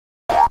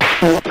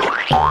Tisk,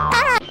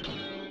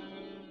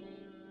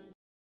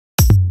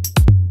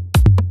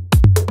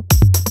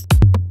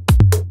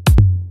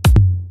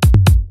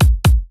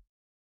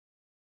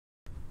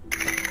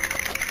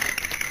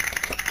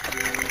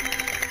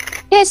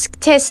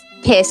 tisk,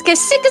 tisk, as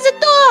sick as a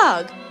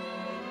dog!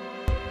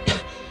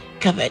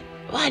 Cuphead,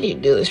 why do you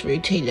do this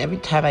routine every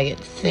time I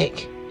get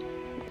sick?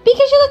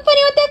 Because you look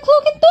funny with that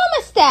cloak and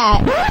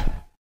thermostat!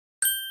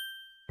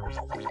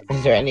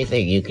 Is there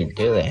anything you can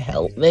do to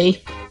help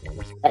me?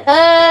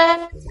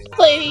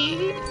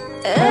 Please.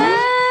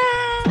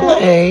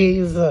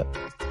 Please.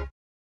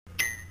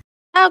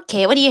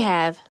 Okay, what do you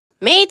have?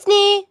 Maid's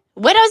knee?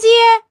 Widow's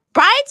ear?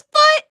 Bride's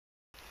foot?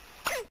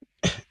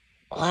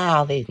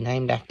 Wow, these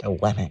named after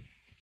women.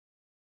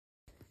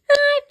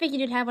 I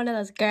figured you'd have one of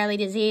those girly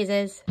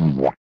diseases.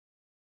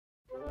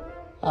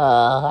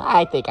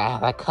 I think I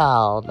have a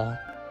cold.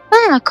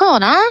 Ah,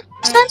 cold, huh?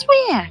 Sounds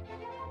weird.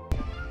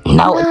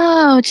 No.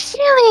 Oh,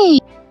 chilly.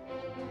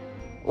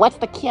 What's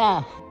the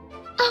cure?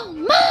 Oh,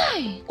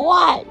 my.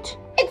 What?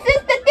 It's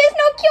just that there's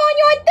no cure and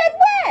you're dead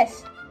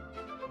west!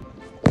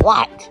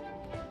 What?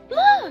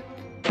 Look.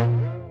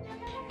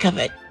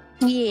 Cuphead,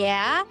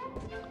 Yeah?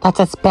 that's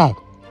its bed.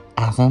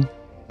 As in,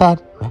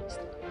 bed rest.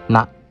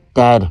 Not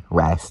dead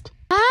rest.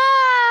 Oh.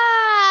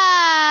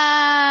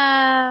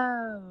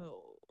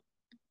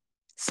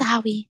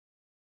 Sorry.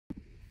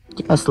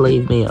 Just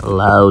leave me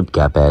alone,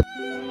 Cuphead.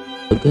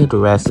 A good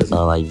rest is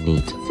all I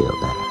need to feel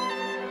better.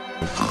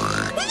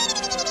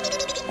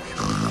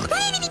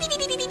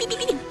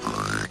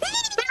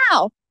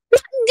 Wow!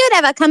 Nothing good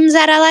ever comes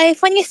out of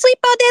life when you sleep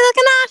all day like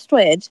an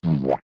ostrich.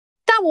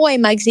 Don't worry,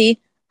 Muggsy.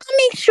 I'll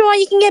make sure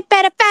you can get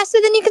better faster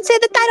than you can say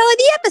the title of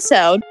the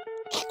episode.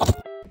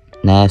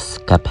 Ness,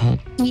 Cuphead?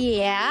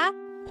 Yeah?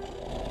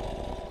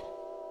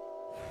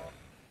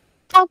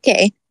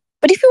 Okay.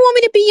 But if you want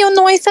me to be your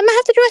noise, I'm gonna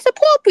have to dress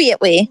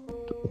appropriately.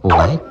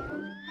 What?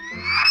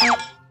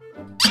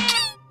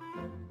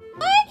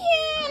 What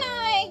can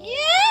I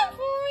get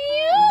for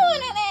you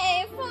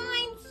today,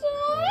 fine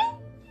son?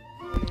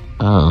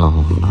 Oh,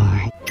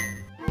 my.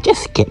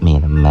 Just get me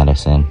the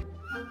medicine.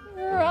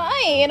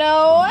 Right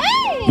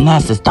away!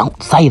 Nurses,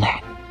 don't say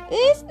that.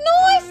 It's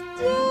nice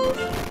to...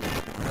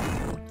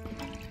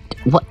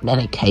 What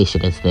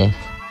medication is this?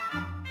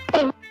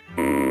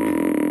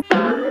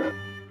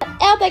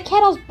 Out the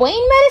kettle's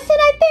brain medicine,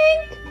 I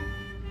think?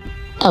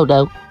 Oh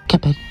no,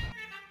 Cuphead.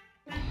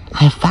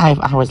 I have 5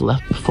 hours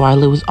left before I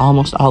lose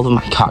almost all of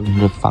my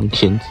cognitive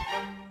functions.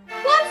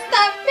 Let's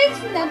start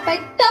fixing that by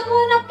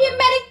doubling up your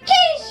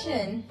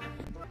medication!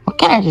 Well,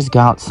 can't I just go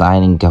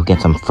outside and go get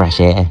some fresh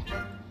air?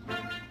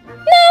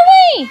 No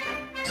way!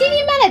 See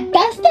the amount of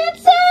dust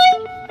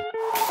outside?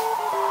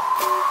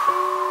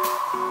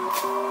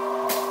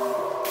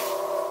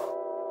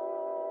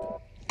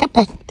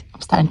 Cuphead,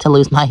 I'm starting to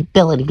lose my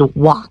ability to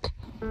walk.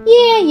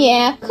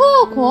 Yeah,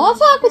 cool. I'll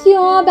talk with you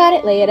all about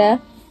it later.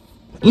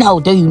 No,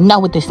 do you know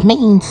what this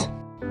means?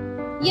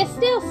 You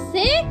still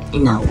sick?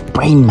 No,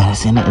 brain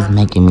medicine is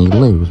making me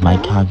lose my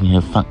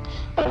cognitive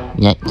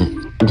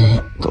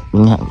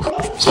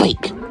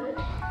Speak.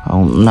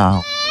 Oh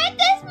no.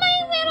 Does my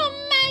little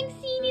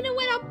Maxie need a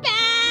little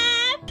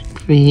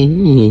bath? Breathe.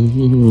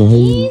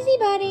 Easy,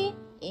 buddy.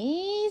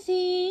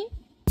 Easy.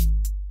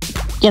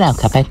 You know,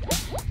 Cuphead,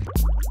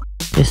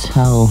 this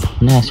whole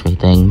nursery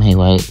thing may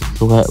work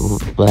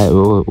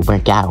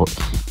out.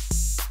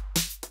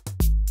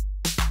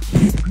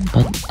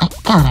 But I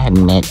gotta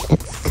admit,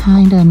 it's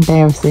kinda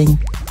embarrassing.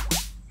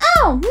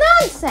 Oh,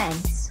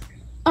 nonsense!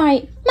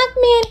 Alright,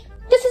 Mugman,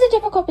 this is a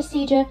difficult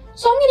procedure,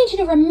 so I'm gonna need you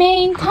to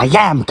remain calm. I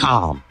am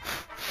calm.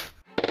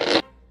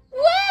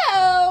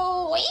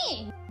 Whoa!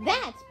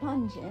 That's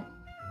pungent.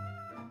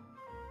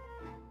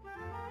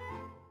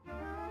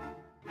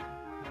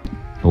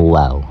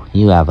 Whoa,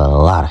 you have a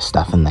lot of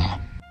stuff in there.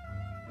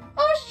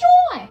 Oh,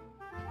 sure!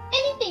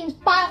 Anything's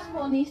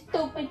possible in these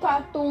stupid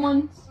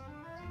cartoons.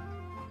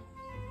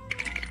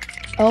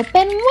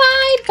 Open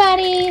wide,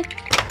 buddy.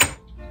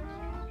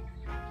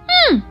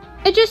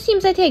 It just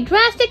seems I take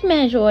drastic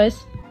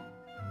measures.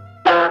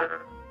 Hey,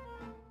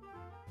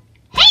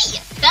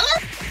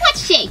 fella.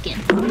 What's shaking?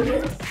 Can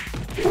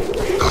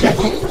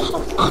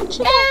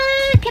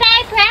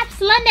I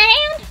perhaps lend a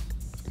hand?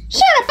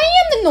 Shut up, I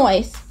am the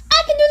noise.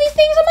 I can do these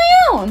things on my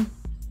own.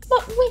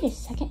 But wait a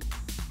second.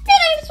 You're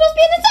not even supposed to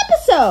be in this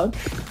episode.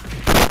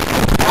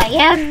 I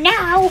am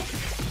now.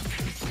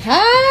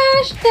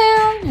 Hush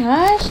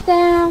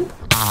down.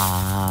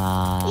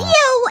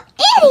 You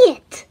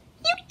idiot!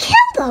 You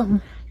killed him.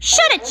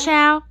 Shut it,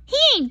 Chow. He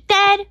ain't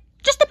dead.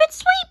 Just a bit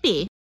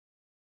sleepy.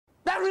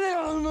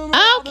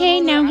 Okay,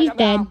 now he's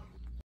dead.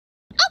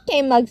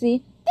 Okay,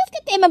 Muggsy. This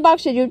containment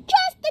box should do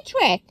just the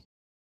trick.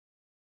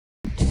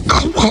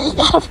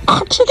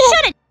 Shut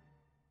it!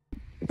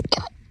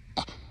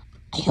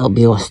 I hope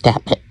you will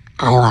step it.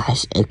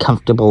 Eyelash, a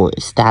comfortable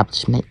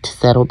establishment to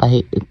settle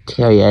my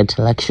interior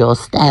intellectual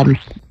stem.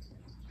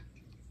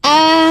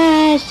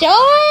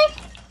 Sure?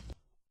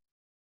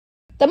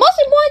 The most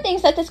important thing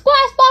is that this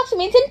glass box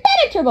remains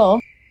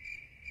impenetrable.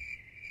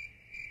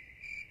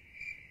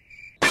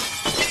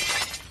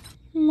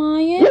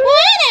 my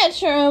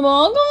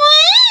impenetrable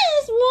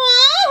glass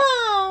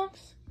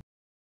box.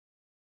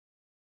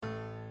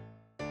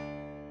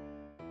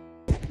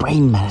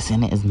 Brain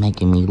medicine is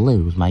making me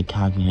lose my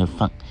cognitive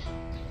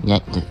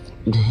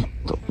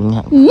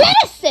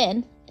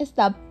Medicine is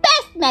the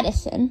best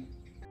medicine.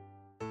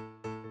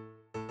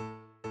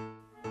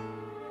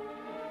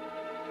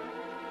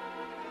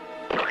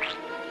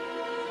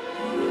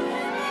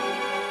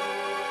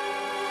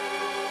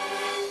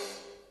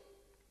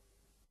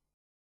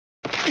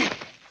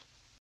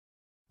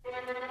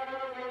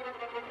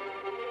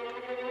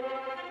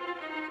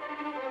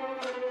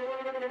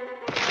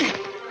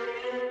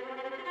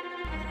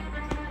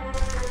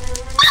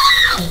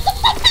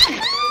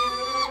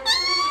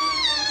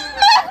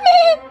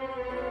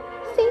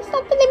 Say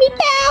something to me,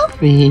 pal.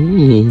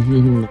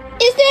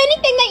 Is there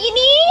anything that you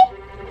need?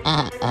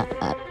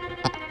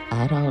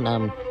 I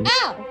don't,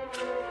 Oh,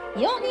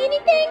 you don't need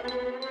anything?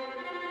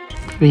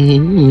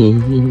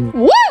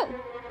 Woo!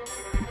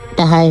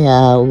 I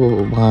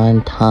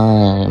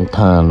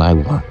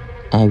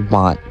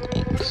want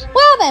things.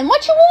 Well then,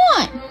 what you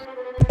want?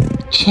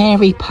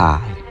 Cherry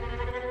pie.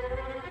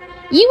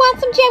 You want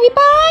some cherry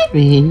pie?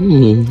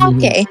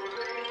 Okay.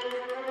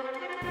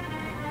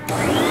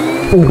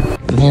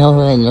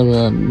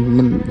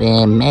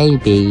 There may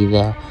be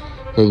the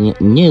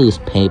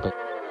newspaper.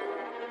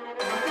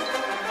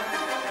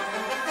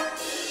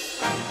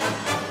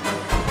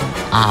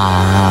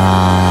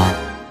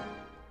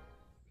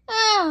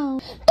 Oh,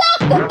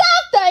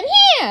 doctor, in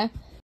here!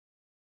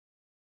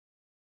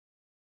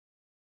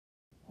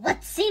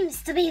 What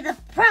seems to be the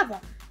problem?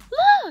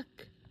 Look!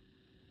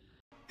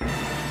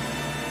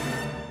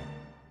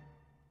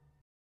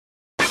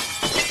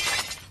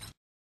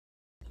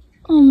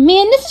 Oh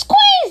man, this is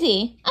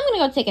crazy! I'm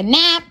gonna go take a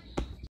nap.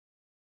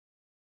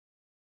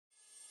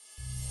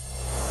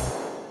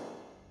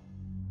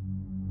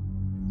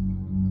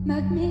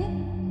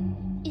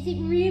 Mugman, is it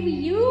really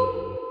you?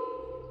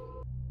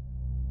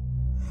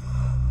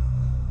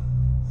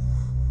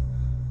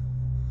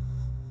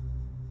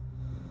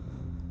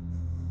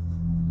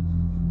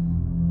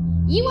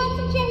 You want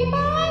some cherry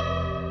pie?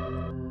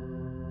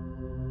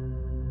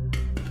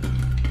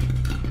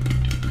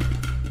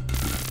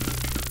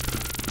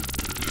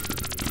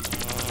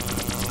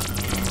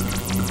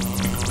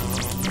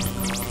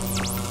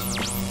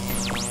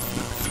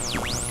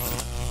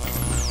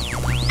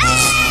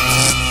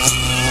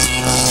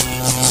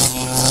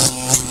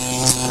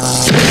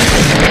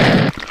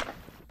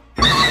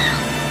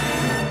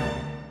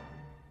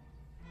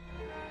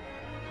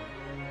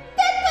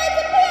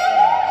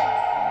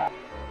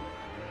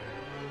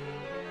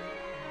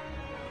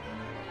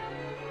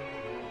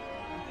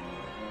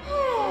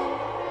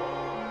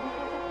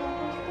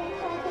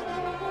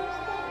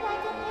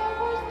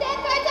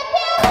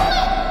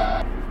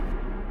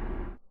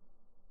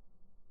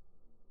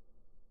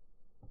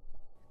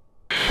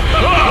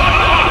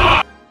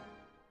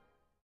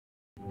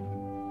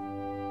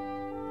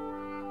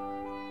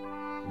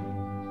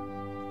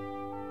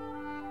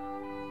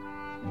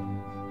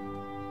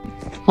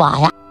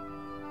 Why,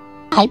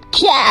 I'm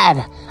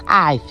dead!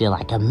 I feel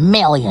like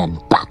 $1,000,000.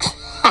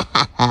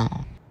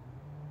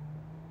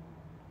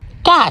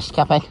 Gosh,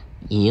 Cuphead,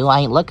 you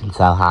ain't looking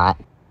so hot.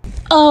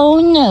 Oh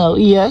no,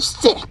 you're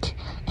sick.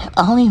 If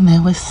only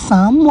there was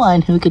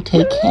someone who could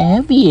take care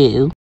of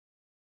you.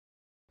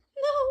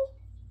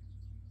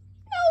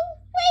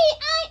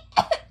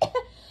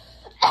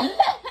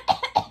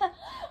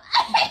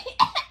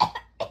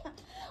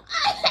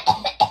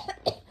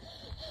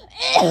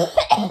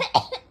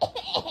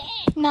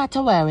 Not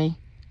to worry.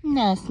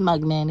 Nurse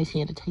Mugman is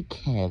here to take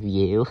care of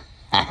you.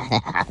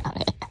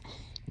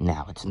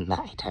 Now it's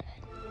my turn.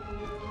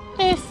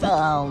 This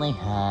only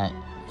hurt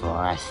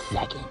for a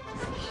second.